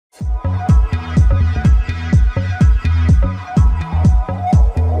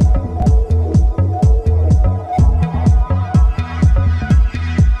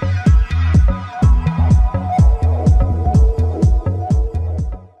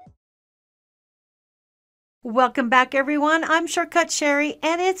Welcome back, everyone. I'm Shortcut Sherry,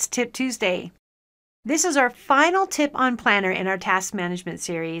 and it's Tip Tuesday. This is our final tip on Planner in our task management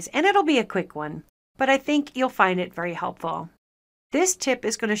series, and it'll be a quick one, but I think you'll find it very helpful. This tip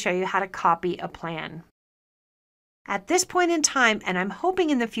is going to show you how to copy a plan. At this point in time, and I'm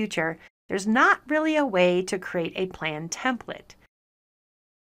hoping in the future, there's not really a way to create a plan template.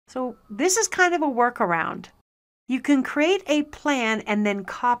 So this is kind of a workaround. You can create a plan and then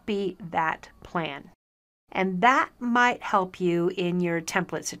copy that plan. And that might help you in your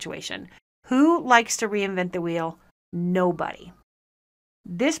template situation. Who likes to reinvent the wheel? Nobody.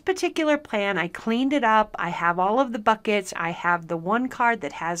 This particular plan, I cleaned it up. I have all of the buckets. I have the one card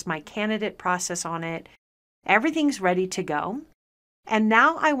that has my candidate process on it. Everything's ready to go. And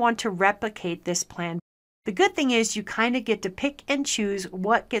now I want to replicate this plan. The good thing is you kind of get to pick and choose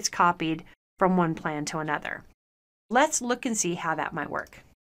what gets copied from one plan to another. Let's look and see how that might work.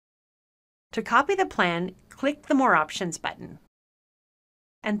 To copy the plan, click the More Options button,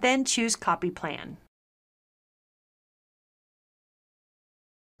 and then choose Copy Plan.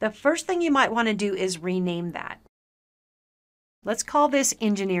 The first thing you might want to do is rename that. Let's call this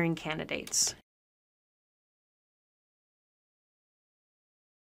Engineering Candidates.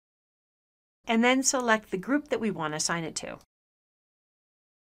 And then select the group that we want to assign it to.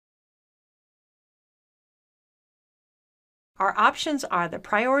 Our options are the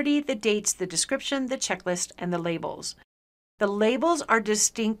priority, the dates, the description, the checklist, and the labels. The labels are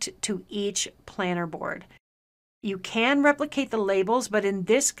distinct to each planner board. You can replicate the labels, but in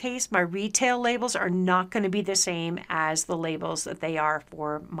this case, my retail labels are not going to be the same as the labels that they are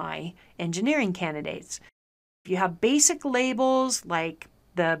for my engineering candidates. If you have basic labels like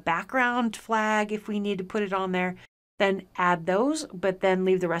the background flag, if we need to put it on there, then add those, but then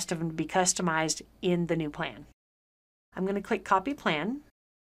leave the rest of them to be customized in the new plan. I'm going to click Copy Plan,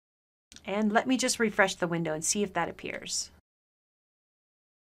 and let me just refresh the window and see if that appears.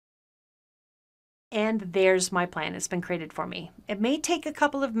 And there's my plan. It's been created for me. It may take a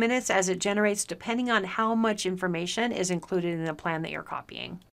couple of minutes as it generates depending on how much information is included in the plan that you're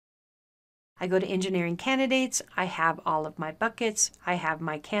copying. I go to Engineering Candidates. I have all of my buckets. I have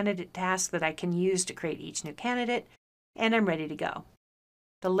my candidate tasks that I can use to create each new candidate, and I'm ready to go.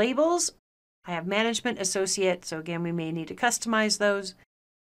 The labels, I have Management, Associate, so again, we may need to customize those.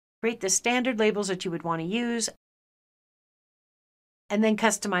 Create the standard labels that you would want to use, and then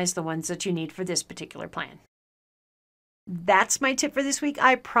customize the ones that you need for this particular plan. That's my tip for this week.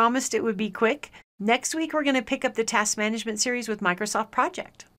 I promised it would be quick. Next week, we're going to pick up the task management series with Microsoft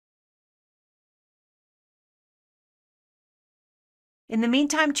Project. In the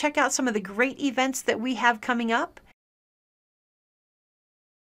meantime, check out some of the great events that we have coming up.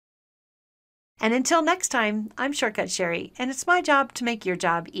 And until next time, I'm Shortcut Sherry, and it's my job to make your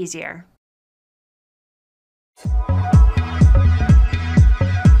job easier.